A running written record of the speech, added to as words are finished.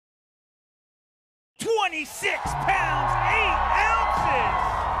26 pounds, 8 ounces.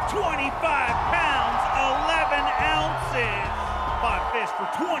 25 pounds, 11 ounces. Five fish for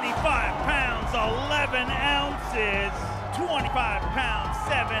 25 pounds, 11 ounces. 25 pounds,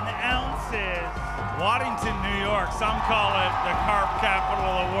 7 ounces. Waddington, New York, some call it the carp capital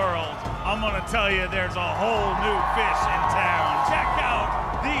of the world. I'm gonna tell you there's a whole new fish in town. Check out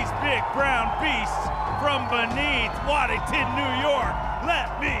these big brown beasts from beneath Waddington, New York.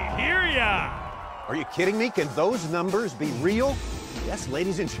 Let me hear ya. Are you kidding me? Can those numbers be real? Yes,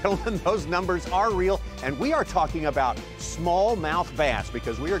 ladies and gentlemen, those numbers are real, and we are talking about smallmouth bass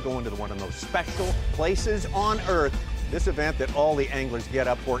because we are going to one of those special places on Earth. This event that all the anglers get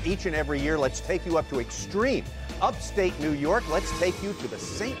up for each and every year. Let's take you up to extreme upstate New York. Let's take you to the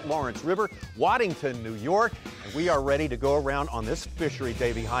St. Lawrence River, Waddington, New York. And we are ready to go around on this fishery,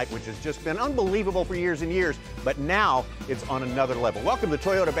 Davey Height, which has just been unbelievable for years and years, but now it's on another level. Welcome to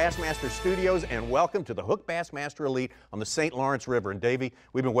Toyota Bassmaster Studios, and welcome to the Hook Bassmaster Elite on the St. Lawrence River. And Davey,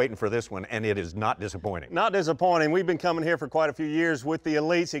 we've been waiting for this one, and it is not disappointing. Not disappointing. We've been coming here for quite a few years with the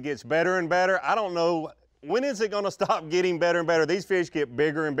elites. It gets better and better. I don't know, when is it going to stop getting better and better? These fish get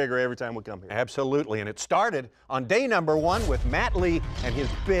bigger and bigger every time we come here. Absolutely, and it started on day number 1 with Matt Lee and his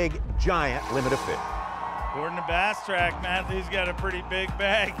big, giant limit of fish. According to Bass Track, Matt Lee's got a pretty big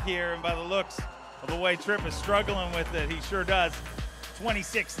bag here, and by the looks of the way Tripp is struggling with it, he sure does.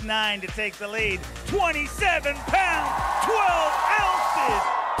 26.9 to take the lead. 27 pounds, 12 ounces,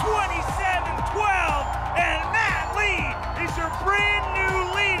 27.12, and Matt Lee is your brand new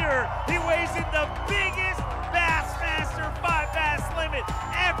leader. He weighs in the biggest Bassmaster 5 bass limit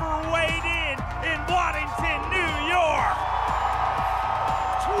ever weighed in Waddington, New York.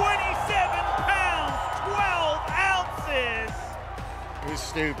 27 pounds, 12 ounces. It was a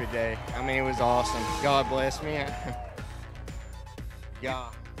stupid day. I mean, it was awesome. God bless me. Yeah.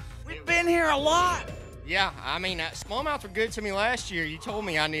 We've been here a lot. Yeah, I mean, smallmouth were good to me last year. You told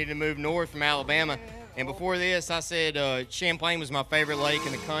me I needed to move north from Alabama. And before this, I said Champlain was my favorite lake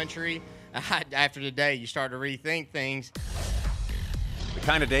in the country. After today, you start to rethink things. The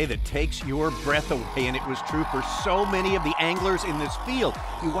kind of day that takes your breath away, and it was true for so many of the anglers in this field.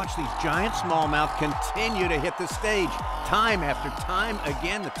 You watch these giant smallmouth continue to hit the stage time after time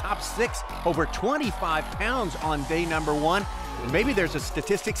again. The top 6 over 25 pounds on day number 1. Maybe there's a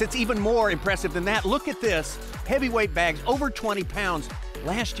statistics that's even more impressive than that. Look at this, heavyweight bags over 20 pounds.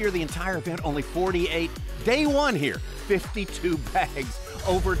 Last year, the entire event, only 48. Day 1 here, 52 bags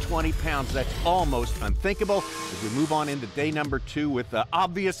over 20 pounds. That's almost unthinkable. As we move on into day number 2 with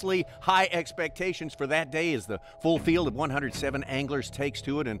obviously high expectations for that day as the full field of 107 anglers takes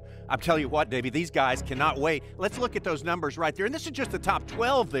to it. And I'll tell you what, Davey, these guys cannot wait. Let's look at those numbers right there. And this is just the top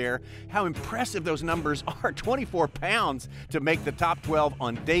 12 there. How impressive those numbers are. 24 pounds to make the top 12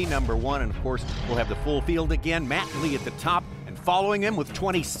 on day number 1. And of course, we'll have the full field again. Matt Lee at the top, and following him with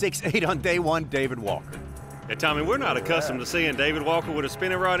 26.8 on day 1, David Walker. Yeah, Tommy, we're not accustomed to seeing David Walker with a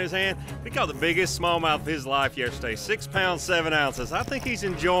spinning rod in his hand. We caught the biggest smallmouth of his life yesterday, 6 pounds, 7 ounces. I think he's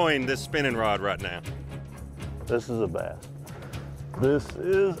enjoying this spinning rod right now. This is a bass. This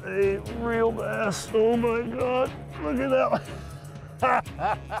is a real bass. Oh my God, look at that.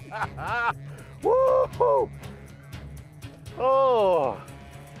 Woo!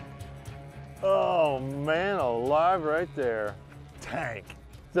 Oh man, alive right there. Tank.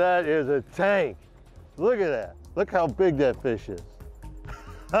 That is a tank. Look at that. Look how big that fish is.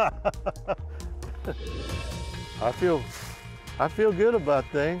 I feel good about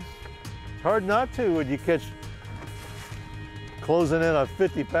things. It's hard not to when you catch closing in on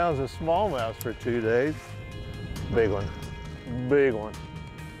 50 pounds of smallmouth for 2 days. Big one. Big one.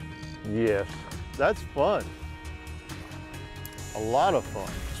 Yes. That's fun. A lot of fun.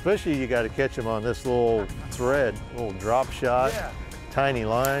 Especially you got to catch them on this little thread, little drop shot, tiny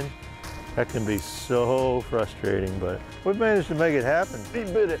line. That can be so frustrating, but we've managed to make it happen. He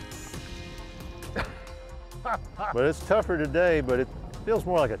bit it. But it's tougher today, but it feels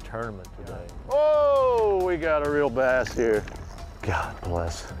more like a tournament today. Oh, we got a real bass here. God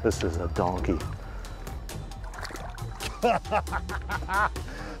bless, this is a donkey.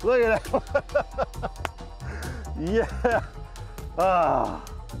 Look at that. Yeah. Ah,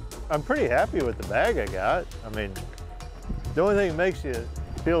 I'm pretty happy with the bag I got. I mean, the only thing that makes you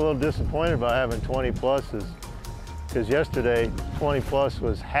feel a little disappointed about having 20 plus is because yesterday 20 plus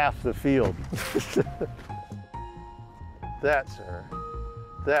was half the field. That, sir,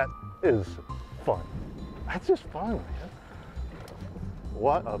 that is fun. That's just fun, man.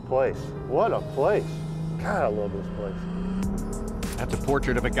 What a place. What a place. God, I love this place. That's a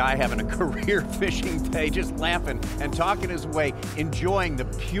portrait of a guy having a career fishing day, just laughing and talking his way, enjoying the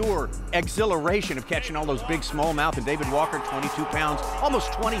pure exhilaration of catching all those big smallmouth. And David Walker, 22 pounds,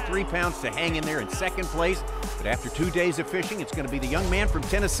 almost 23 pounds to hang in there in second place. But after 2 days of fishing, it's going to be the young man from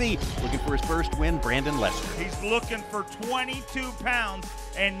Tennessee looking for his first win, Brandon Lester. He's looking for 22 pounds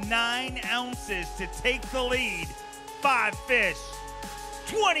and 9 ounces to take the lead. 5 fish,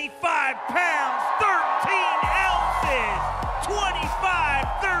 25 pounds, 13 ounces.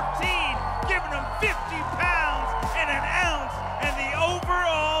 25-13, giving him 50 pounds and an ounce and the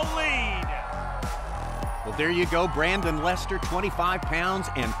overall lead. Well, there you go, Brandon Lester, 25 pounds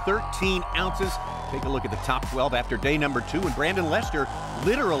and 13 ounces. Take a look at the top 12 after day number 2, and Brandon Lester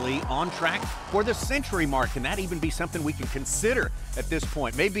literally on track for the century mark. Can that even be something we can consider at this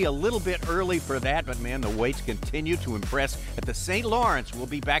point? Maybe a little bit early for that, but man, the weights continue to impress at the St. Lawrence. We'll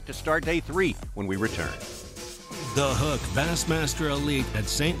be back to start day 3 when we return. The Hook Bassmaster Elite at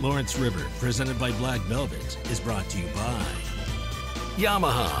St. Lawrence River, presented by Black Velvet, is brought to you by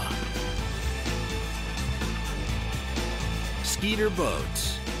Yamaha, Skeeter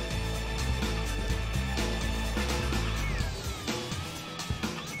Boats,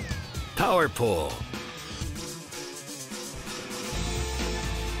 Power Pole,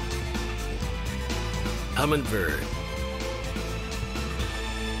 Humminbird,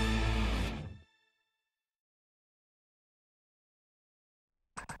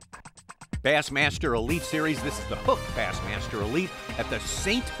 Bassmaster Elite Series. This is the Hook Bassmaster Elite at the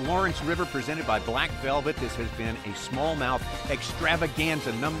St. Lawrence River, presented by Black Velvet. This has been a smallmouth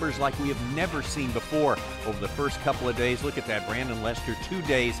extravaganza, numbers like we have never seen before over the first couple of days. Look at that, Brandon Lester, 2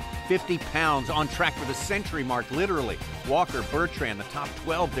 days, 50 pounds, on track for the century mark, literally. Walker, Bertrand, the top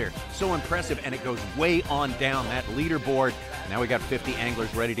 12 there, so impressive, and it goes way on down that leaderboard. Now we got 50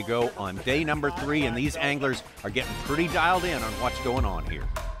 anglers ready to go on day number 3, and these anglers are getting pretty dialed in on what's going on here.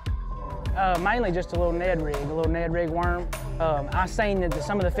 Mainly just a little Ned rig worm. I seen that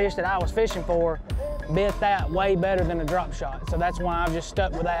some of the fish that I was fishing for bit that way better than a drop shot, so that's why I've just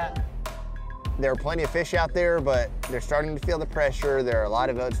stuck with that. There are plenty of fish out there, but they're starting to feel the pressure. There are a lot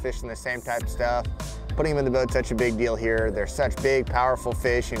of boats fishing the same type of stuff. Putting them in the boat's such a big deal here. They're such big, powerful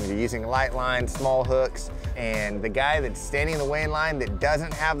fish, and you're using light lines, small hooks, and the guy that's standing in the weighing line that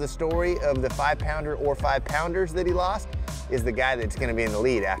doesn't have the story of the 5-pounder or 5-pounders that he lost is the guy that's gonna be in the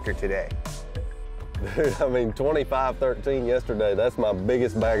lead after today. Dude, I mean, 25-13 yesterday, that's my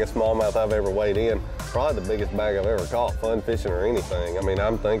biggest bag of smallmouth I've ever weighed in. Probably the biggest bag I've ever caught, fun fishing or anything. I mean,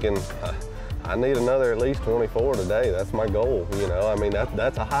 I'm thinking I need another at least 24 today. That's my goal, you know. I mean,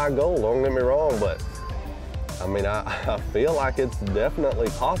 that's a high goal, don't get me wrong, but I mean, I feel like it's definitely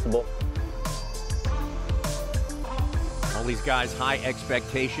possible. All these guys, high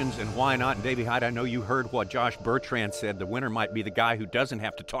expectations, and why not? And Davey Hyde, I know you heard what Josh Bertrand said. The winner might be the guy who doesn't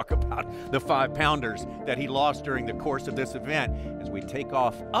have to talk about the 5-pounders that he lost during the course of this event. As we take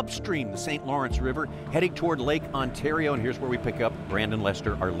off upstream the St. Lawrence River, heading toward Lake Ontario, and here's where we pick up Brandon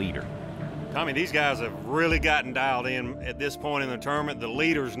Lester, our leader. Tommy, these guys have really gotten dialed in at this point in the tournament. The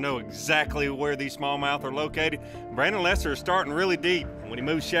leaders know exactly where these smallmouth are located. Brandon Lester is starting really deep. When he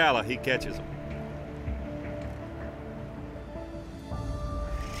moves shallow, he catches them.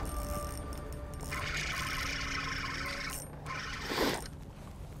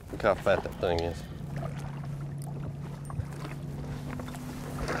 Look how fat that thing is.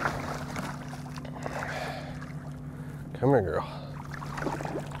 Come here, girl.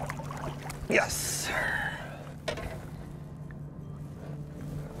 Yes, sir.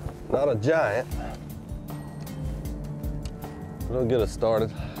 Not a giant. It'll get us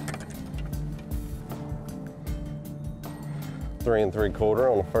started. 3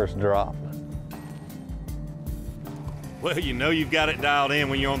 3/4 on the first drop. Well, you know you've got it dialed in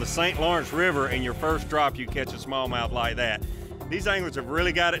when you're on the St. Lawrence River and your first drop you catch a smallmouth like that. These anglers have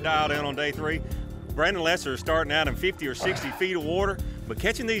really got it dialed in on day 3. Brandon Lester is starting out in 50 or 60 feet of water, but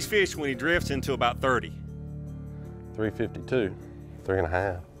catching these fish when he drifts into about 30. 352,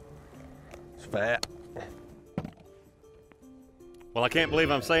 3.5. It's fat. Well, I can't believe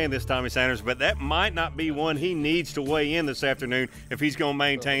I'm saying this, Tommy Sanders, but that might not be one he needs to weigh in this afternoon if he's going to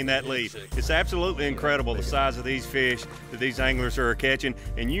maintain that lead. It's absolutely incredible the size of these fish that these anglers are catching,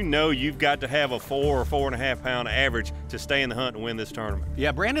 and you know you've got to have a 4 or 4.5 pound average to stay in the hunt and win this tournament.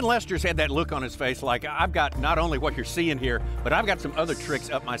 Yeah, Brandon Lester's had that look on his face like, I've got not only what you're seeing here, but I've got some other tricks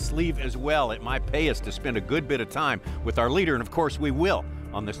up my sleeve as well. It might pay us to spend a good bit of time with our leader, and of course we will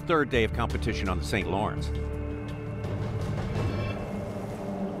on this 3rd day of competition on the St. Lawrence.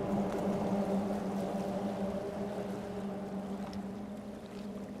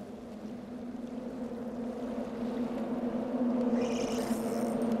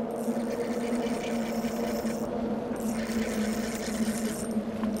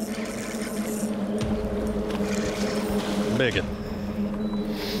 big one.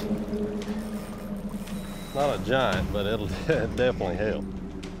 Not a giant, but it'll definitely help.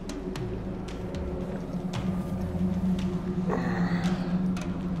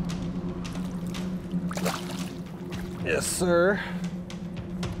 Yes, sir.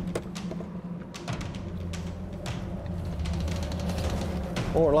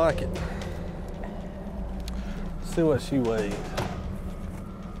 More like it. See what she weighs.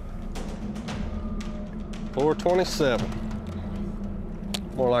 427.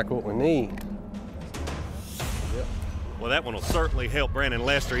 More like what we need. Well, that one will certainly help Brandon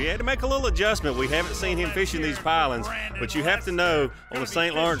Lester. He had to make a little adjustment. We haven't seen him fishing these pilings, but you have to know on the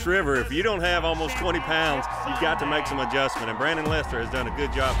St. Lawrence River, if you don't have almost 20 pounds, you've got to make some adjustment. And Brandon Lester has done a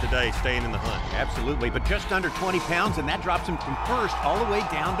good job today staying in the hunt. Absolutely, but just under 20 pounds, and that drops him from first all the way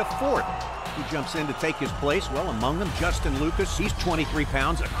down to fourth. Who jumps in to take his place? Well, among them, Justin Lucas. He's 23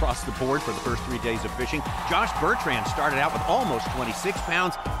 pounds across the board for the first 3 days of fishing. Josh Bertrand started out with almost 26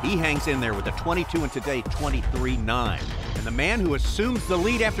 pounds. He hangs in there with a 22 and today 23.9. And the man who assumes the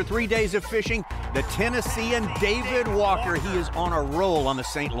lead after 3 days of fishing, the Tennessean David Walker. He is on a roll on the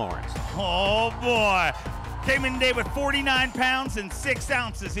St. Lawrence. Oh boy. Came in today with 49 pounds and 6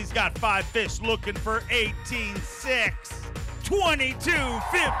 ounces. He's got 5 fish looking for 18.6. 22.15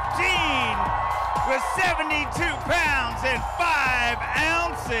 with 72 pounds and 5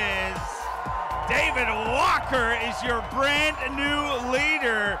 ounces. David Walker is your brand new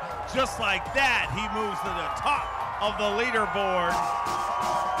leader. Just like that, he moves to the top of the leaderboard.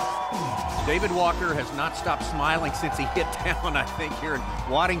 David Walker has not stopped smiling since he hit down, I think, here in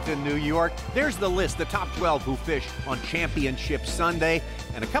Waddington, New York. There's the list, the top 12 who fish on Championship Sunday.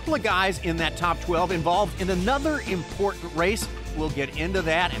 And a couple of guys in that top 12 involved in another important race. We'll get into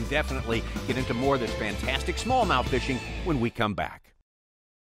that and definitely get into more of this fantastic smallmouth fishing when we come back.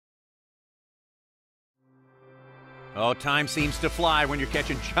 Oh, time seems to fly when you're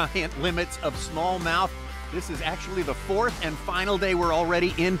catching giant limits of smallmouth. This is actually the fourth and final day. We're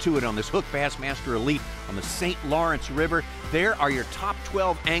already into it on this Hook Bassmaster Elite on the St. Lawrence River. There are your top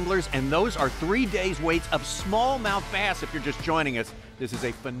 12 anglers, and those are 3 days' weights of smallmouth bass if you're just joining us. This is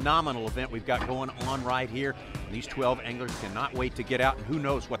a phenomenal event we've got going on right here. And these 12 anglers cannot wait to get out, and who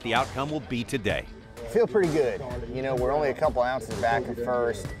knows what the outcome will be today. Feel pretty good. You know, we're only a couple ounces back at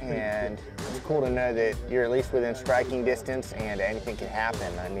first, and it's cool to know that you're at least within striking distance and anything can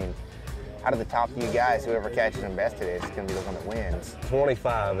happen. I mean, out of the top few guys, whoever catches them best today is going to be the one that wins.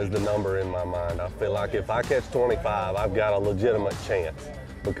 25 is the number in my mind. I feel like if I catch 25, I've got a legitimate chance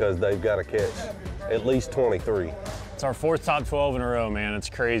because they've got to catch at least 23. It's our fourth top 12 in a row, man.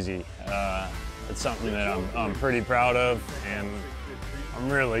 It's crazy. It's something that I'm pretty proud of, and I'm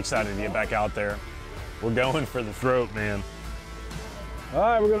really excited to get back out there. We're going for the throat, man. All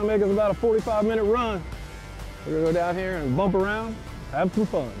right, we're gonna make us about a 45-minute run. We're gonna go down here and bump around, have some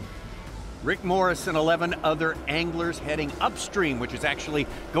fun. Rick Morris and 11 other anglers heading upstream, which is actually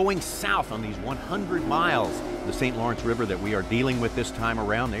going south on these 100 miles. The St. Lawrence River that we are dealing with this time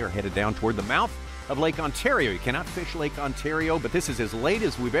around, they are headed down toward the mouth of Lake Ontario. You cannot fish Lake Ontario, but this is as late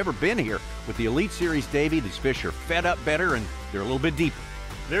as we've ever been here. With the Elite Series, Davey, these fish are fed up better and they're a little bit deeper.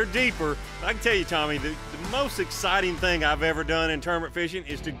 They're deeper. I can tell you, Tommy, the most exciting thing I've ever done in tournament fishing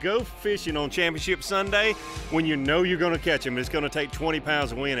is to go fishing on Championship Sunday when you know you're going to catch them. It's going to take 20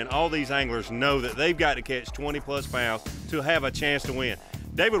 pounds to win, and all these anglers know that they've got to catch 20-plus pounds to have a chance to win.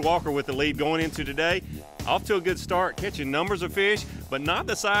 David Walker with the lead going into today, off to a good start, catching numbers of fish, but not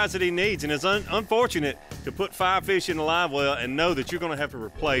the size that he needs, and it's unfortunate to put 5 fish in the live well and know that you're going to have to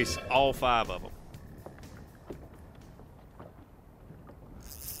replace all 5 of them.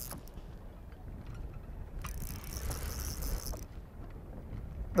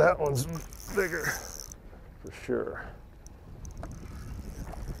 That one's bigger, for sure.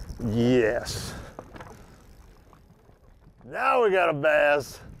 Yes. Now we got a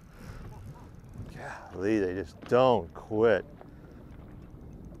bass. Golly, they just don't quit.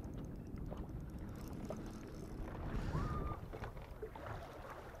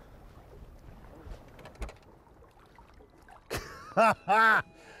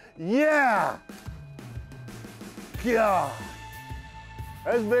 Yeah! God.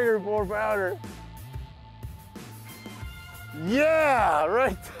 That's bigger than 4-pounder. Yeah,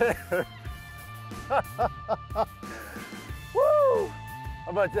 right there. Woo! How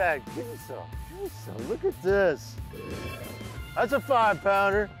about that? Give me some. Give me some. Look at this. That's a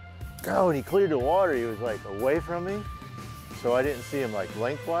 5-pounder. Oh, when he cleared the water, he was like away from me. So I didn't see him like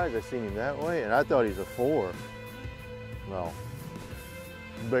lengthwise. I seen him that way, and I thought he's a 4. No,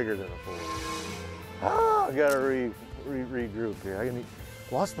 bigger than a 4. Ah, I gotta regroup here.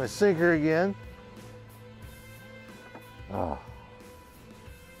 Lost my sinker again. Oh.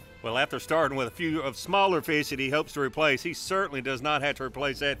 Well, after starting with a few of smaller fish that he hopes to replace, he certainly does not have to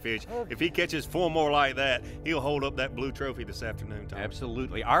replace that fish. If he catches 4 more like that, he'll hold up that blue trophy this afternoon, Tom.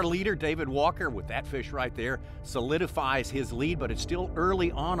 Absolutely. Our leader, David Walker, with that fish right there, solidifies his lead, but it's still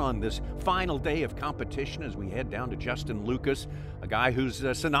early on this final day of competition as we head down to Justin Lucas, a guy who's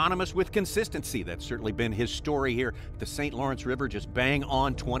synonymous with consistency. That's certainly been his story here at the St. Lawrence River, just bang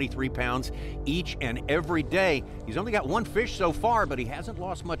on 23 pounds each and every day. He's only got 1 fish so far, but he hasn't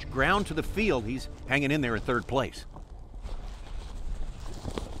lost much ground to the field. He's hanging in there in 3rd place.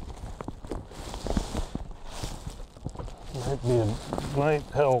 Might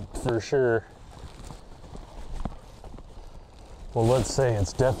help for sure. Well, let's say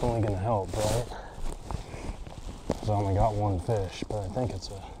it's definitely gonna help, right? Because I only got 1 fish, but I think it's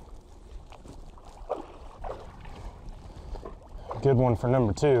a good one for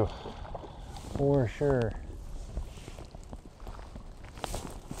number 2. For sure.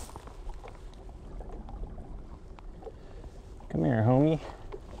 Come here, homie.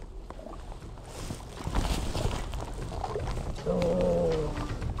 Oh.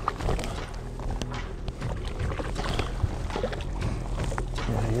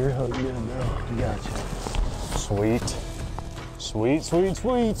 Yeah, you're hooked good, bro. Gotcha. Sweet. Sweet, sweet,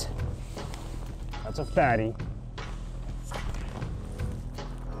 sweet. That's a fatty.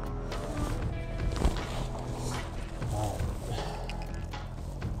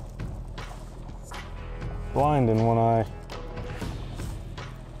 Blind in one eye.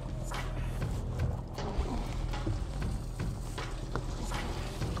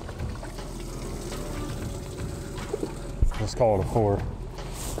 Let's call it a 4.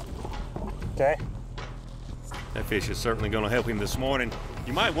 Okay. That fish is certainly going to help him this morning.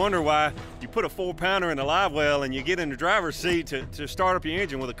 You might wonder why you put a 4-pounder in the live well and you get in the driver's seat to start up your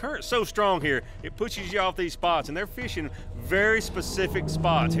engine. Well, the current's so strong here, it pushes you off these spots, and they're fishing very specific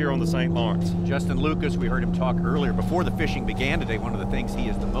spots here on the St. Lawrence. Justin Lucas, we heard him talk earlier before the fishing began today. One of the things he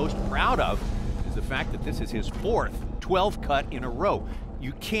is the most proud of is the fact that this is his 4th 12 cut in a row.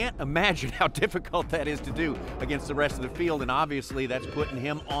 You can't imagine how difficult that is to do against the rest of the field, and obviously that's putting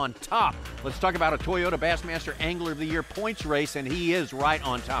him on top. Let's talk about a Toyota Bassmaster Angler of the Year points race, and he is right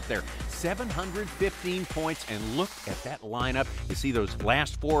on top there. 715 points, and look at that lineup. You see those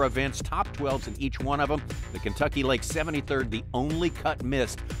last 4 events, top 12s in each one of them. The Kentucky Lake 73rd, the only cut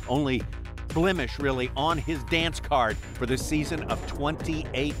missed, only blemish really on his dance card for the season of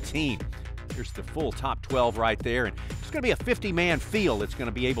 2018. Here's the full top 12 right there, and it's going to be a 50-man field that's going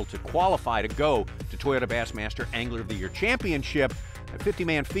to be able to qualify to go to Toyota Bassmaster Angler of the Year Championship. A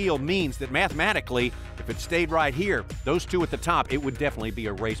 50-man field means that mathematically, if it stayed right here, those 2 at the top, it would definitely be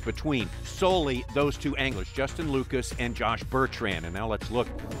a race between solely those 2 anglers, Justin Lucas and Josh Bertrand. And now let's look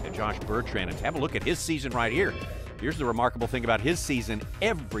at Josh Bertrand and have a look at his season right here. Here's the remarkable thing about his season.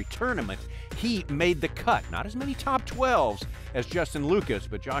 Every tournament, he made the cut. Not as many top 12s as Justin Lucas,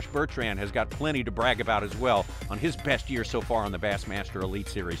 but Josh Bertrand has got plenty to brag about as well on his best year so far on the Bassmaster Elite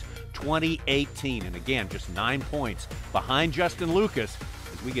Series, 2018. And again, just 9 points behind Justin Lucas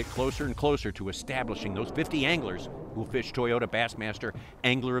as we get closer and closer to establishing those 50 anglers who will fish Toyota Bassmaster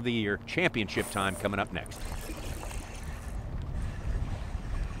Angler of the Year Championship time coming up next.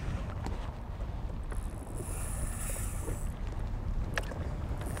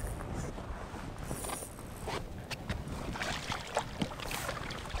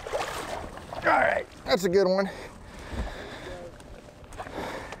 All right, that's a good one.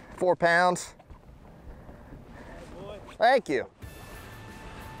 4 pounds. Thank you.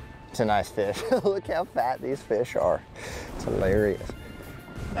 It's a nice fish. Look how fat these fish are. It's hilarious.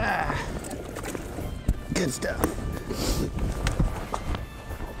 Ah, good stuff.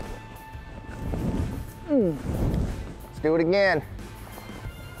 Let's do it again.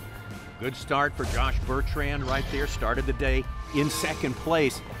 Good start for Josh Bertrand right there. Started the day in 2nd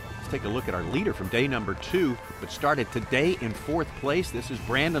place. Take a look at our leader from day number 2, but started today in 4th place. This is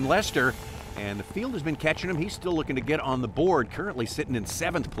Brandon Lester, and the field has been catching him. He's still looking to get on the board, currently sitting in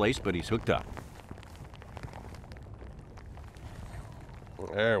 7th place, but he's hooked up.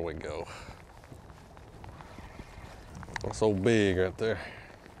 There we go. That's so big right there.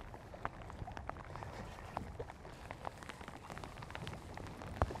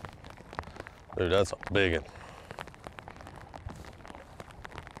 Dude, that's a big one.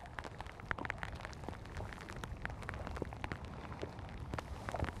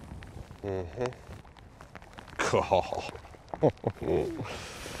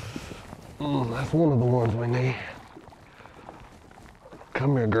 That's one of the ones we need.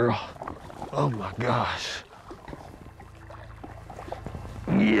 Come here, girl. Oh my gosh.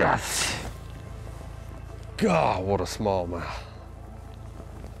 Yes. God, what a smallmouth.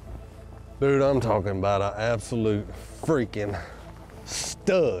 Dude, I'm talking about an absolute freaking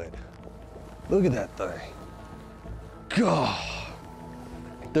stud. Look at that thing. God.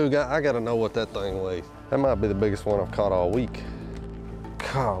 Dude, I gotta know what that thing weighs. That might be the biggest one I've caught all week.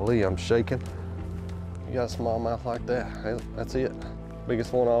 Golly, I'm shaking. You got a smallmouth like that, that's it.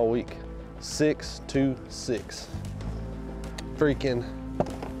 Biggest one all week. 626. Freaking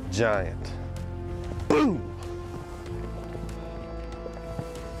giant. Boom!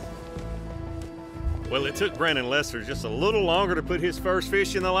 Well, it took Brandon Lester just a little longer to put his first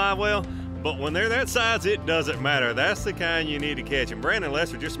fish in the live well, but when they're that size, it doesn't matter. That's the kind you need to catch. And Brandon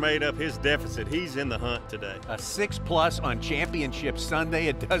Lester just made up his deficit. He's in the hunt today. A 6+ on Championship Sunday.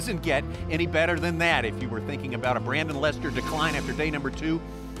 It doesn't get any better than that. If you were thinking about a Brandon Lester decline after day number 2,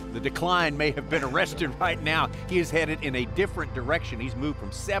 the decline may have been arrested right now. He is headed in a different direction. He's moved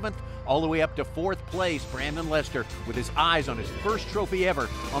from 7th all the way up to 4th place. Brandon Lester with his eyes on his first trophy ever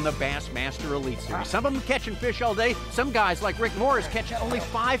on the Bassmaster Elite Series. Some of them catching fish all day. Some guys like Rick Morris catch only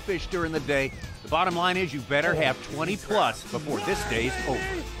 5 fish during the day. The bottom line is you better have 20+ before this day's over.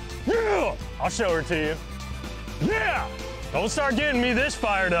 Yeah! I'll show her to you. Yeah! Don't start getting me this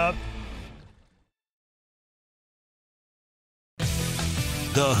fired up.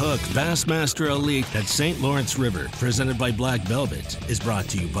 The Hook Bassmaster Elite at St. Lawrence River, presented by Black Velvet, is brought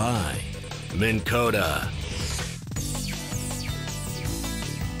to you by Minn Kota,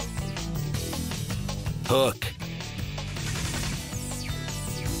 Hook,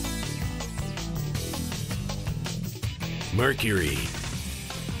 Mercury,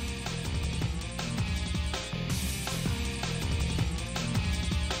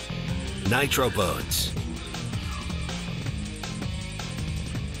 Nitro Boats.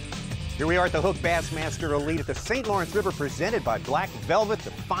 Here we are at the Hook Bassmaster Elite at the St. Lawrence River, presented by Black Velvet, the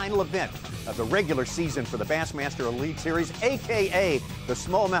final event of the regular season for the Bassmaster Elite Series, AKA the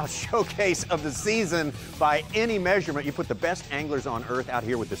smallmouth showcase of the season by any measurement. You put the best anglers on earth out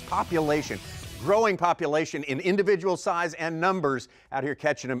here with this population, growing population in individual size and numbers out here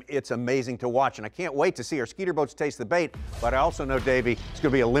catching them. It's amazing to watch, and I can't wait to see our skeeter boats taste the bait, but I also know, Davey, it's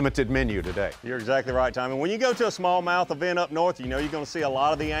going to be a limited menu today. You're exactly right, Tommy. When you go to a smallmouth event up north, you know you're going to see a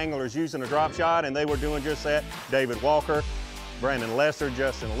lot of the anglers using a drop shot, and they were doing just that. David Walker, Brandon Lester,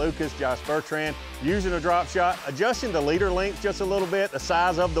 Justin Lucas, Josh Bertrand, using a drop shot, adjusting the leader length just a little bit, the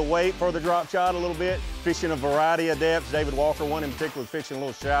size of the weight for the drop shot a little bit, fishing a variety of depths. David Walker, one in particular, fishing a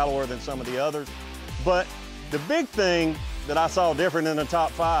little shallower than some of the others. But the big thing that I saw different in the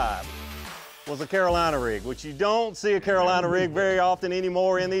top 5 was a Carolina rig, which you don't see a Carolina rig very often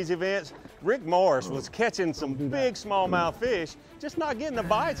anymore in these events. Rick Morris was catching some big smallmouth fish, just not getting the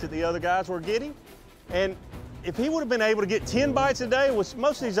bites that the other guys were getting. And if he would have been able to get 10 bites a day, which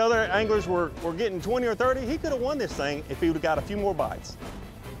most of these other anglers were getting 20 or 30, he could have won this thing if he would have got a few more bites.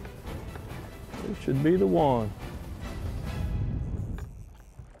 This should be the one.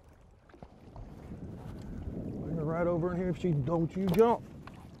 Bring her right over in here if she don't you jump.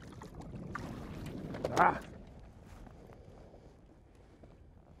 Ah.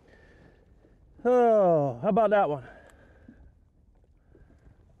 Oh, how about that one?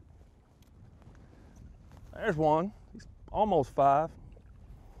 There's one. He's almost 5.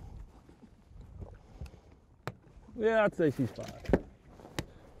 Yeah, I'd say she's 5.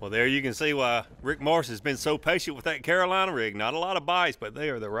 Well, there you can see why Rick Morris has been so patient with that Carolina rig. Not a lot of bites, but they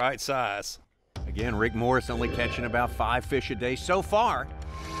are the right size. Again, Rick Morris only catching about 5 fish a day so far.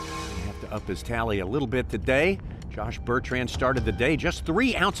 We have to up his tally a little bit today. Josh Bertrand started the day just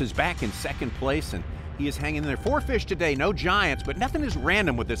 3 ounces back in 2nd place, and he is hanging in there. 4 fish today, no giants, but nothing is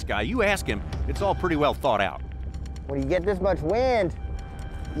random with this guy. You ask him, it's all pretty well thought out. When you get this much wind,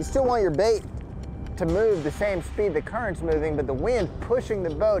 you still want your bait to move the same speed the current's moving, but the wind pushing the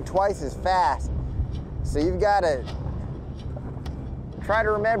boat twice as fast. So you've got to try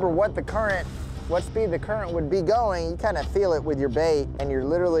to remember what speed the current would be going. You kind of feel it with your bait, and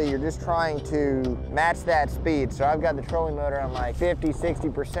you're just trying to match that speed. So I've got the trolling motor on like 50,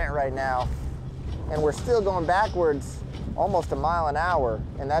 60% right now, and we're still going backwards almost a mile an hour,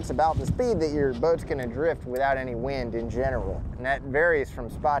 and that's about the speed that your boat's going to drift without any wind in general. And that varies from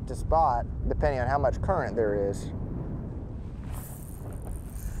spot to spot depending on how much current there is.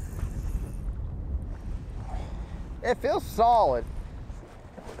 It feels solid.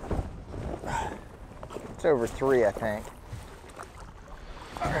 It's over 3, I think.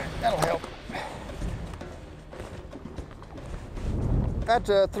 All right, that'll help. That's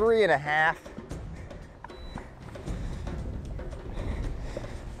a 3.5.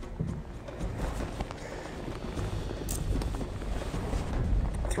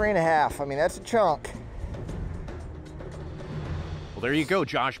 I mean, that's a chunk. Well, there you go,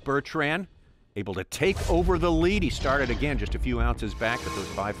 Josh Bertrand, able to take over the lead. He started again just a few ounces back, but those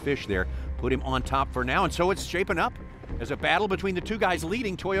 5 fish there put him on top for now. And so it's shaping up as a battle between the 2 guys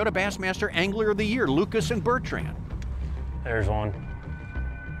leading Toyota Bassmaster Angler of the Year, Lucas and Bertrand. There's one.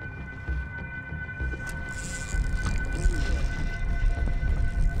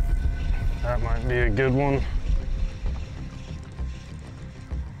 That might be a good one.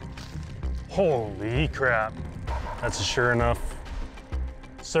 Holy crap. That's a sure enough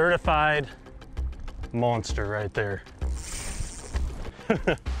certified monster right there.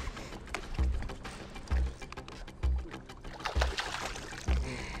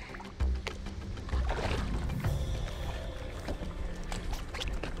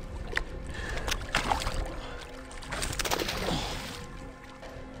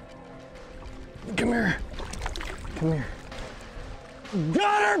 Come here. Come here.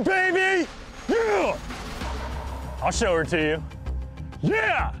 Got her, baby! Yeah! I'll show her to you.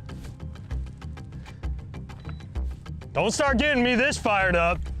 Yeah! Don't start getting me this fired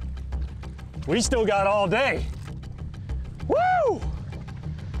up. We still got all day. Woo!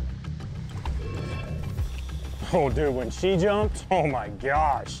 Oh, dude, when she jumped, oh my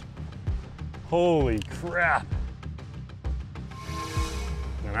gosh. Holy crap.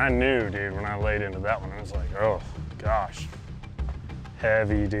 And I knew, dude, when I laid into that one, I was like, oh gosh.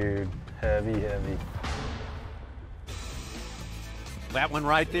 Heavy, dude, heavy, heavy. That one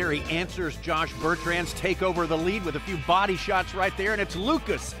right there, he answers Josh Bertrand's take over the lead with a few body shots right there, and it's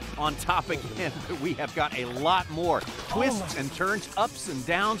Lucas on top again. But we have got a lot more twists and turns, ups and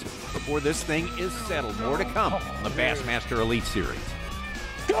downs before this thing is settled. More to come on the Bassmaster Elite Series.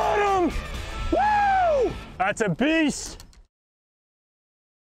 Got him! Woo! That's a beast!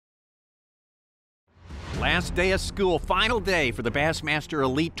 Last day of school, final day for the Bassmaster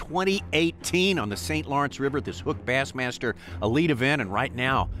Elite 2018 on the St. Lawrence River, this Hook Bassmaster Elite event. And right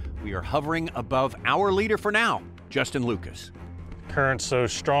now, we are hovering above our leader for now, Justin Lucas. Current's so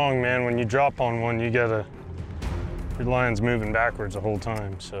strong, man, when you drop on one, your line's moving backwards the whole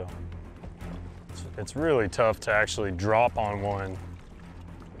time, so. It's really tough to actually drop on one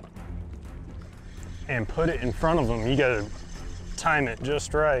and put it in front of them. You gotta time it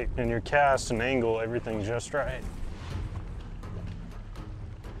just right, and your cast and angle, everything just right.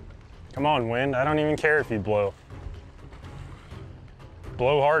 Come on, wind. I don't even care if you blow.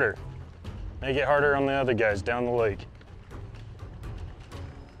 Blow harder. Make it harder on the other guys down the lake.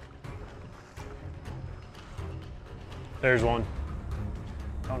 There's one.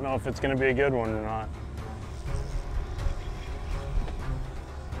 Don't know if it's gonna be a good one or not.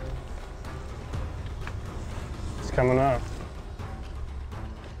 It's coming up.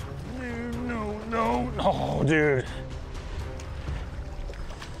 No, oh, dude.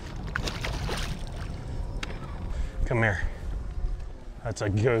 Come here. That's a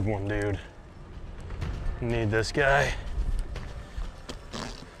good one, dude. Need this guy.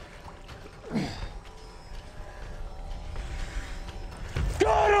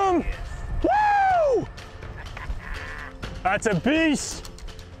 Got him! Woo! That's a beast.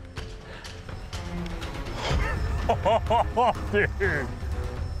 Oh, dude.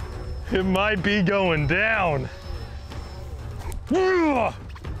 It might be going down. All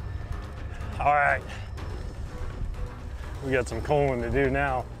right. We got some coaling to do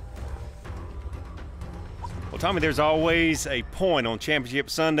now. Well, Tommy, there's always a point on Championship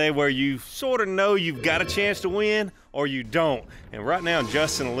Sunday where you sort of know you've got a chance to win or you don't. And right now,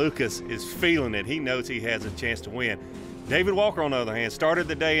 Justin Lucas is feeling it. He knows he has a chance to win. David Walker, on the other hand, started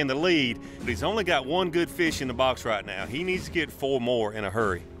the day in the lead, but he's only got 1 good fish in the box right now. He needs to get 4 more in a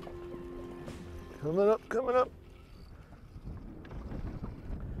hurry. Coming up, coming up.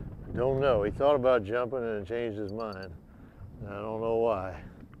 Don't know. He thought about jumping and changed his mind. I don't know why.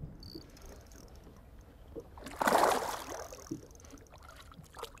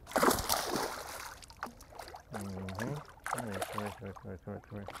 Come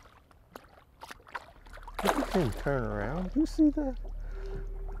here. Look at him turn around. You see that?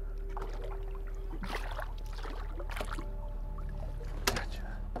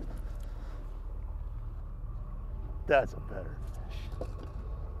 That's a better fish.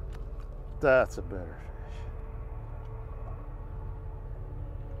 That's a better fish.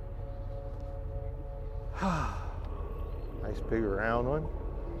 Nice big round one.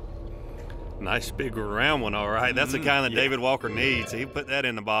 Nice big round one, all right. That's the kind that David Walker needs. He put that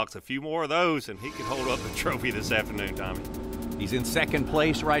in the box. A few more of those, and he could hold up the trophy this afternoon, Tommy. He's in second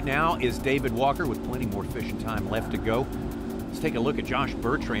place right now, is David Walker, with plenty more fishing time left to go. Let's take a look at Josh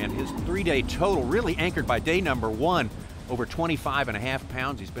Bertrand. His 3-day total really anchored by day number 1. over 25.5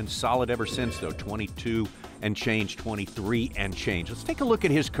 pounds. He's been solid ever since, though. 22 and change, 23 and change. Let's take a look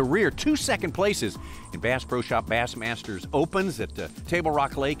at his career. 2 second places in Bass Pro Shop Bassmasters Opens at Table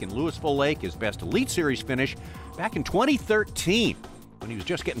Rock Lake and Louisville Lake. His best Elite Series finish back in 2013 when he was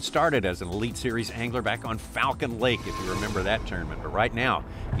just getting started as an Elite Series angler back on Falcon Lake, if you remember that tournament. But right now,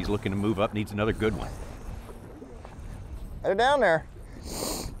 he's looking to move up, needs another good one. They're down there.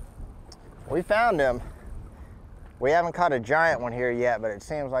 We found them. We haven't caught a giant one here yet, but it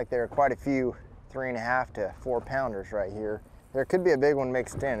seems like there are quite a few 3.5 to 4 pounders right here. There could be a big one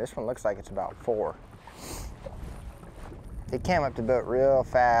mixed in. This one looks like it's about 4. He came up the boat real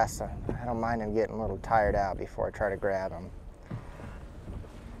fast. So I don't mind him getting a little tired out before I try to grab him.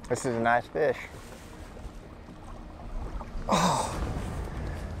 This is a nice fish. Oh,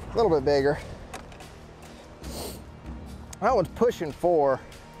 a little bit bigger. That one's pushing 4.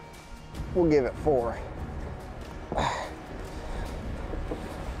 We'll give it 4.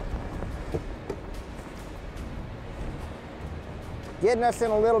 Getting us in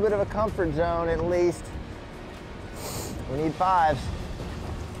a little bit of a comfort zone at least. We need 5s.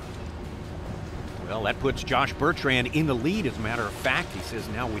 Well, that puts Josh Bertrand in the lead, as a matter of fact. He says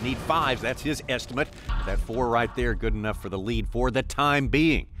now we need 5s. That's his estimate. That 4 right there, good enough for the lead for the time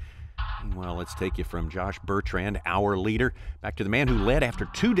being. Well, let's take you from Josh Bertrand, our leader, back to the man who led after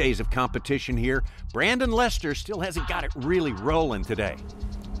 2 days of competition here. Brandon Lester still hasn't got it really rolling today.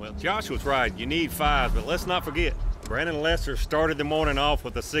 Well, Josh was right. You need 5s, but let's not forget, Brandon Lester started the morning off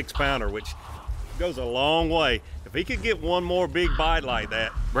with a 6-pounder, which goes a long way. If he could get one more big bite like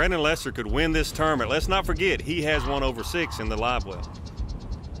that, Brandon Lester could win this tournament. Let's not forget, he has one over 6 in the live well.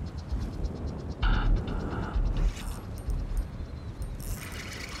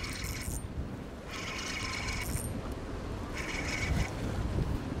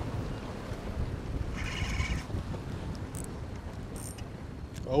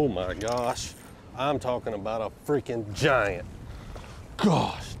 Oh my gosh, I'm talking about a freaking giant.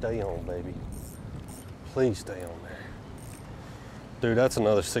 Gosh, stay on, baby. Please stay on there. Dude, that's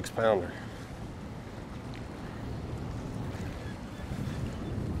another 6-pounder.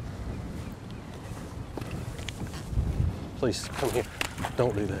 Please, come here.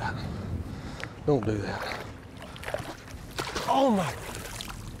 Don't do that. Don't do that. Oh my.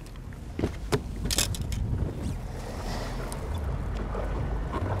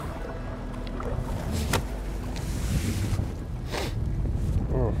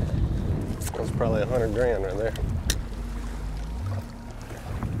 That's probably 100 grand right there.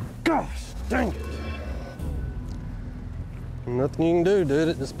 Gosh, dang it. Nothing you can do, dude.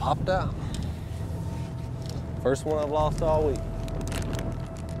 It just popped out. First one I've lost all week.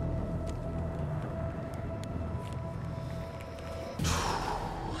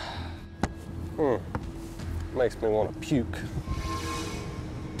 Makes me want to puke.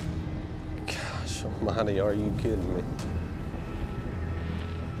 Gosh almighty, are you kidding me?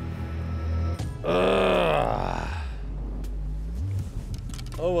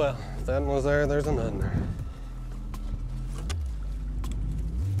 Oh well, if that one was there, there's another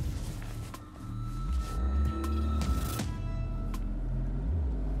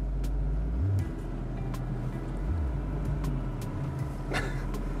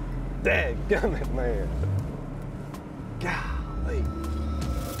there. Dadgummit, man. Golly.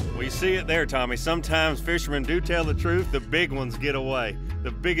 We see it there, Tommy. Sometimes fishermen do tell the truth. The big ones get away. The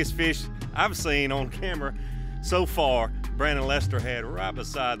biggest fish I've seen on camera so far, Brandon Lester had right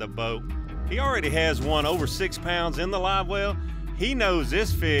beside the boat. He already has one over 6 pounds in the live well. He knows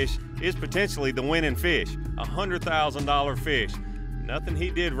this fish is potentially the winning fish, a $100,000 fish. Nothing he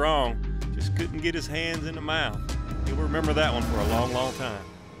did wrong, just couldn't get his hands in the mouth. He'll remember that one for a long, long time.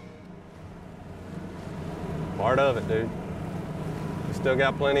 Part of it, dude. We still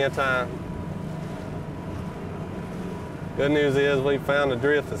got plenty of time. Good news is we found a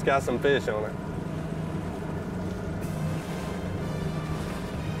drift that's got some fish on it.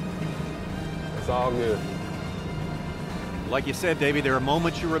 It's all good. Like you said, Davey, there are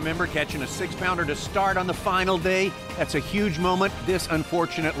moments you remember, catching a 6-pounder to start on the final day. That's a huge moment. This,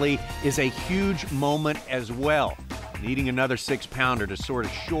 unfortunately, is a huge moment as well. Needing another 6-pounder to sort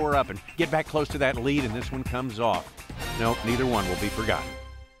of shore up and get back close to that lead, and this one comes off. No, neither one will be forgotten.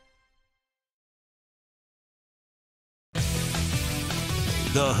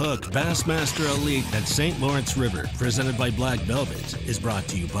 The Hook Bassmaster Elite at St. Lawrence River, presented by Black Velvet, is brought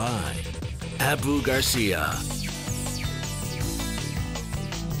to you by Abu Garcia,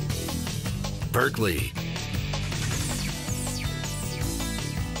 Berkeley,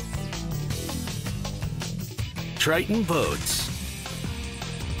 Triton Boats,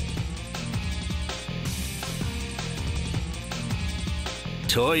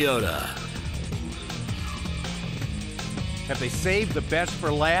 Toyota. Have they saved the best for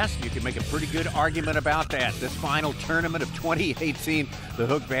last? You can make a pretty good argument about that. This final tournament of 2018, the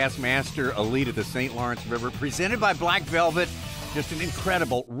Hook Bassmaster Elite at the St. Lawrence River, presented by Black Velvet. Just an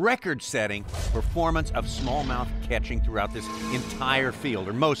incredible, record-setting performance of smallmouth catching throughout this entire field,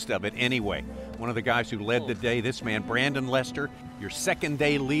 or most of it anyway. One of the guys who led the day, this man, Brandon Lester, your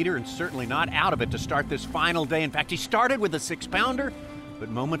second-day leader, and certainly not out of it to start this final day. In fact, he started with a 6-pounder, but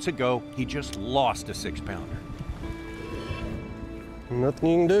moments ago, he just lost a 6-pounder. Nothing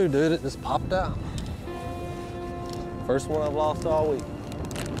you can do, dude. It just popped out. First one I've lost all week.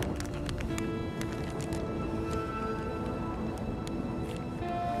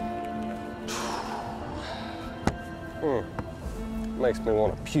 Makes me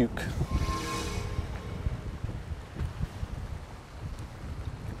want to puke.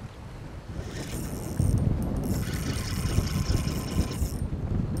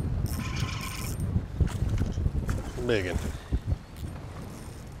 Big one.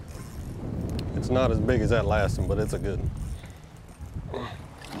 It's not as big as that last one, but it's a good one.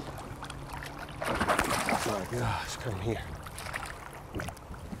 Oh my gosh, come here.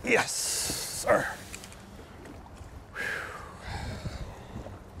 Yes, sir.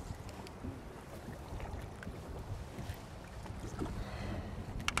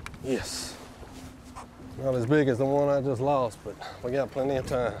 Yes. Not as big as the one I just lost, but we got plenty of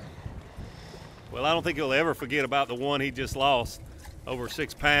time. Well, I don't think he'll ever forget about the one he just lost, over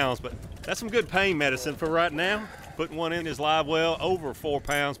 6 pounds, but that's some good pain medicine for right now. Putting one in his live well, over 4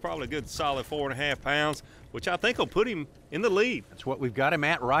 pounds, probably a good solid 4.5 pounds, which I think will put him in the lead. That's what we've got him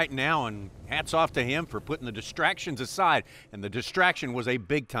at right now, and hats off to him for putting the distractions aside. And the distraction was a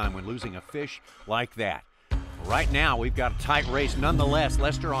big time when losing a fish like that. Right now, we've got a tight race nonetheless.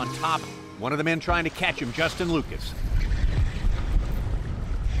 Lester on top. One of the men trying to catch him, Justin Lucas.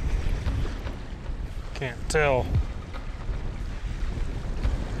 Can't tell.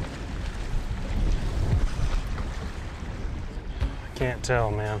 Can't tell,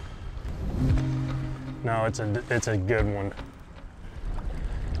 man. No, it's a good one.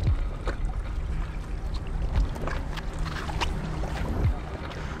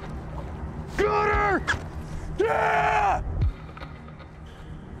 Got her! Yeah!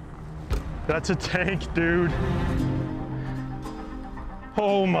 That's a tank, dude.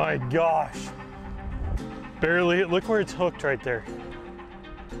 Oh my gosh. Barely, look where it's hooked right there.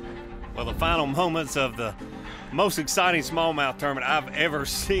 Well, the final moments of the most exciting smallmouth tournament I've ever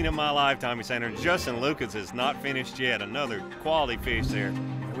seen in my lifetime, he's saying. Justin Lucas is not finished yet. Another quality fish there.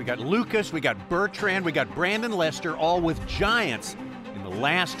 We got Lucas, we got Bertrand, we got Brandon Lester, all with giants in the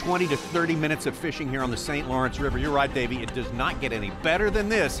last 20 to 30 minutes of fishing here on the St. Lawrence River. You're right, Davey, it does not get any better than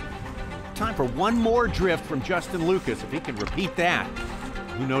this. Time for one more drift from Justin Lucas. If he can repeat that,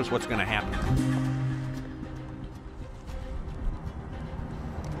 who knows what's going to happen.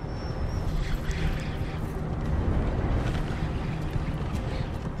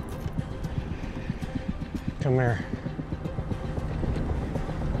 Come here.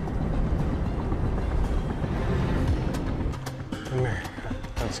 Come here.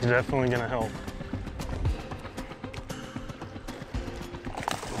 That's definitely gonna help.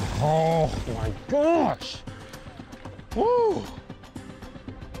 Oh my gosh! Woo!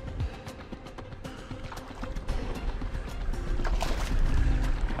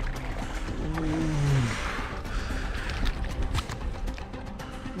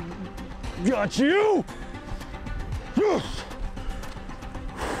 Got you! Yes!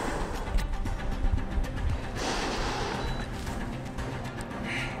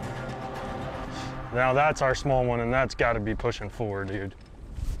 Now that's our small one, and that's got to be pushing 4, dude.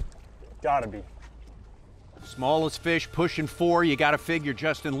 Got to be. Smallest fish pushing 4. You got to figure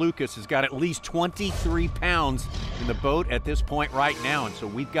Justin Lucas has got at least 23 pounds in the boat at this point right now, and so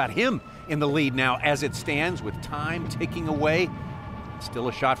we've got him in the lead now as it stands with time ticking away. Still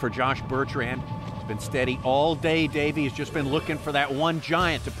a shot for Josh Bertrand. He's been steady all day, Davey. He's just been looking for that one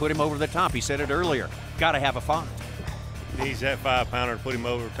giant to put him over the top. He said it earlier. Got to have a 5. Needs that 5-pounder to put him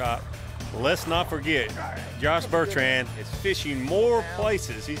over the top. Let's not forget, Josh Bertrand is fishing more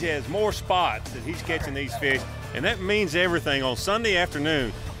places. He has more spots that he's catching these fish, and that means everything on Sunday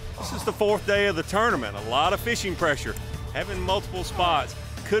afternoon. This is the 4th day of the tournament. A lot of fishing pressure. Having multiple spots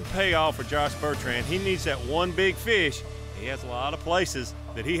could pay off for Josh Bertrand. He needs that one big fish. He has a lot of places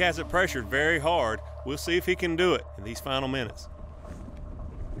that he has it pressured very hard. We'll see if he can do it in these final minutes.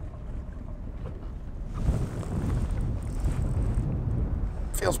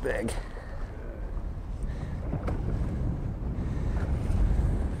 Feels big.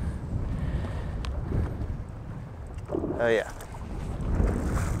 Oh yeah.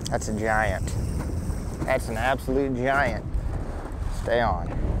 That's a giant. That's an absolute giant. Stay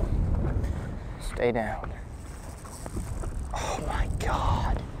on. Stay down. Oh my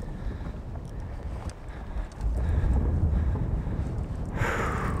God.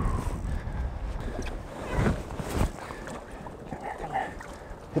 Come here.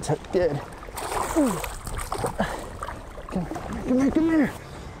 It's good. Come here.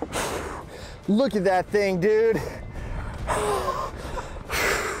 Look at that thing, dude.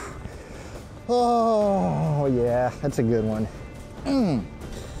 Oh, yeah, that's a good one. I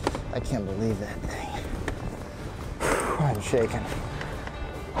can't believe that thing. I'm shaking.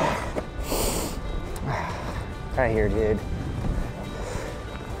 Right here, dude.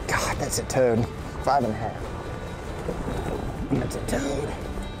 God, that's a toad. 5.5. That's a toad.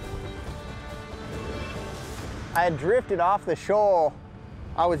 I had drifted off the shoal.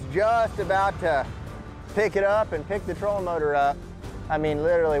 I was just about to pick it up and pick the trolling motor up. I mean,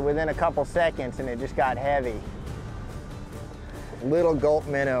 literally within a couple seconds, and it just got heavy. Little gulp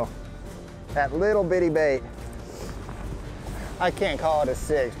minnow. That little bitty bait. I can't call it a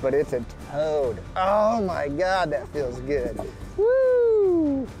 6, but it's a toad. Oh my God, that feels good.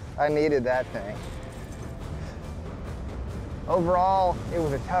 Woo! I needed that thing. Overall, it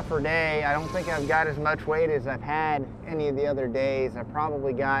was a tougher day. I don't think I've got as much weight as I've had any of the other days. I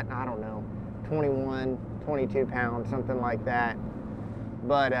probably got, I don't know, 21, 22 pounds, something like that.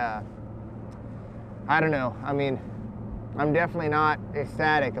 But I don't know. I mean, I'm definitely not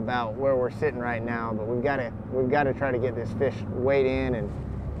ecstatic about where we're sitting right now, but we've got to try to get this fish weighed in, and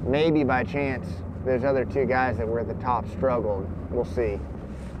maybe by chance there's other 2 guys that were at the top struggled. We'll see.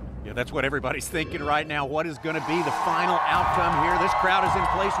 Yeah, that's what everybody's thinking right now. What is going to be the final outcome here? This crowd is in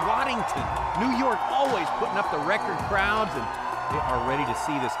place. Waddington, New York, always putting up the record crowds, and they are ready to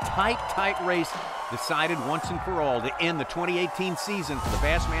see this tight race decided once and for all to end the 2018 season for the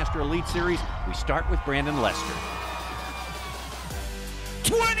Bassmaster Elite Series. We start with Brandon Lester.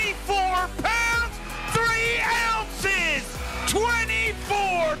 24 pounds, 3 ounces!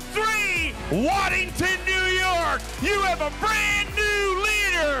 24-3, Waddington, New York! You have a brand new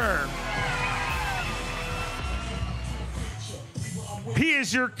leader! He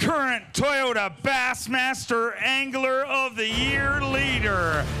is your current Toyota Bassmaster Angler of the Year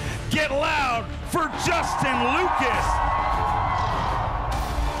leader. Get loud for Justin Lucas.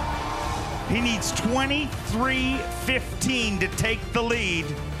 He needs 23.15 to take the lead.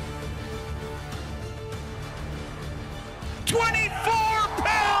 24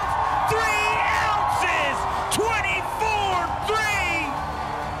 pounds, 3 ounces,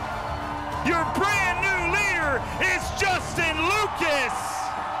 24-3. Your brand new leader is Justin Lucas.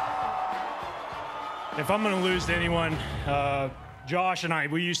 If I'm going to lose to anyone, Josh and I,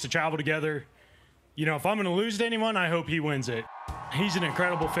 we used to travel together. You know, if I'm going to lose to anyone, I hope he wins it. He's an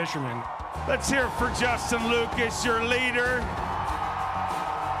incredible fisherman. Let's hear it for Justin Lucas, your leader.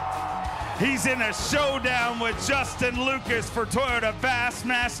 He's in a showdown with Justin Lucas for Toyota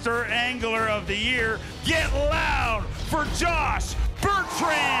Bassmaster Angler of the Year. Get loud for Josh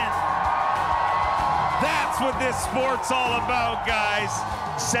Bertrand. That's what this sport's all about, guys.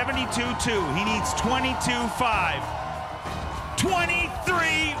 72.2. He needs 22.5.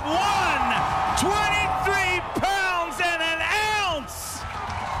 23.1. 23 pounds and an ounce.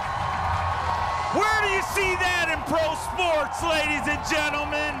 Where do you see that in pro sports, ladies and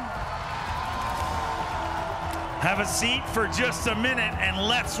gentlemen? Have a seat for just a minute and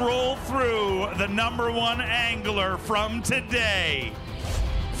let's roll through the #1 angler from today.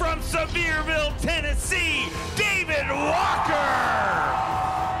 From Sevierville, Tennessee, David Walker.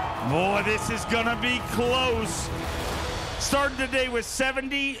 Boy, this is gonna be close. Started today with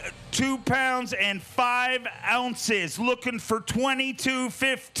 72 pounds and 5 ounces, looking for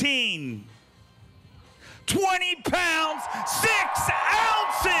 22.15. 20 pounds, 6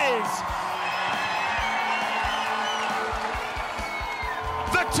 ounces.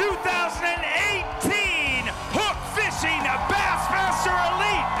 The 2018 Hook Fishing Bassmaster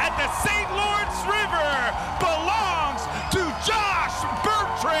Elite at the St. Lawrence River belongs to Josh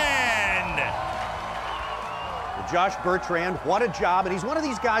Bertrand. Well, Josh Bertrand, what a job. And he's one of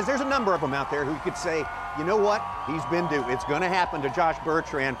these guys, there's a number of them out there who could say, you know what, he's been due. It's going to happen to Josh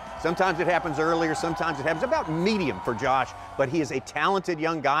Bertrand. Sometimes it happens earlier, sometimes it happens about medium for Josh, but he is a talented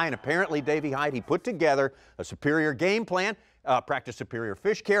young guy, and apparently, Davey Hyde, he put together a superior game plan, practiced superior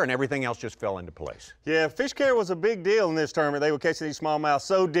fish care, and everything else just fell into place. Yeah, fish care was a big deal in this tournament. They were catching these smallmouth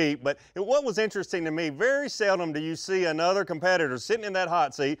so deep. But what was interesting to me, very seldom do you see another competitor sitting in that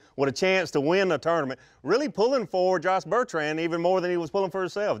hot seat with a chance to win the tournament, really pulling for Josh Bertrand even more than he was pulling for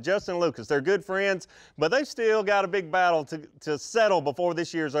himself. Justin Lucas, they're good friends, but they've still got a big battle to settle before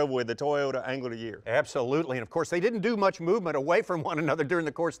this year's over with, the Toyota Angler of the Year. Absolutely, and of course they didn't do much movement away from one another during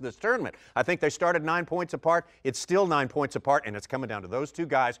the course of this tournament. I think they started 9 points apart. It's still 9 points apart, and it's coming down to those two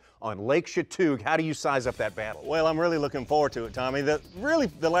guys on Lake Chatuge. How do you size up that battle? Well, I'm really looking forward to it, Tommy. Really,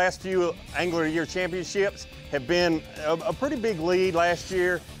 the last few Angler of the Year championships have been a pretty big lead last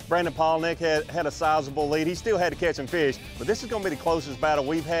year. Brandon Polnick had a sizable lead. He still had to catch some fish, but this is going to be the closest battle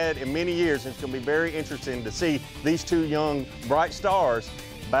we've had in many years, and it's going to be very interesting to see these two young, bright stars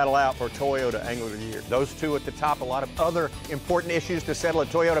battle out for Toyota Angler of the Year. Those two at the top, a lot of other important issues to settle at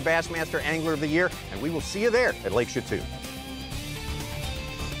Toyota Bassmaster Angler of the Year, and we will see you there at Lake Chatuge.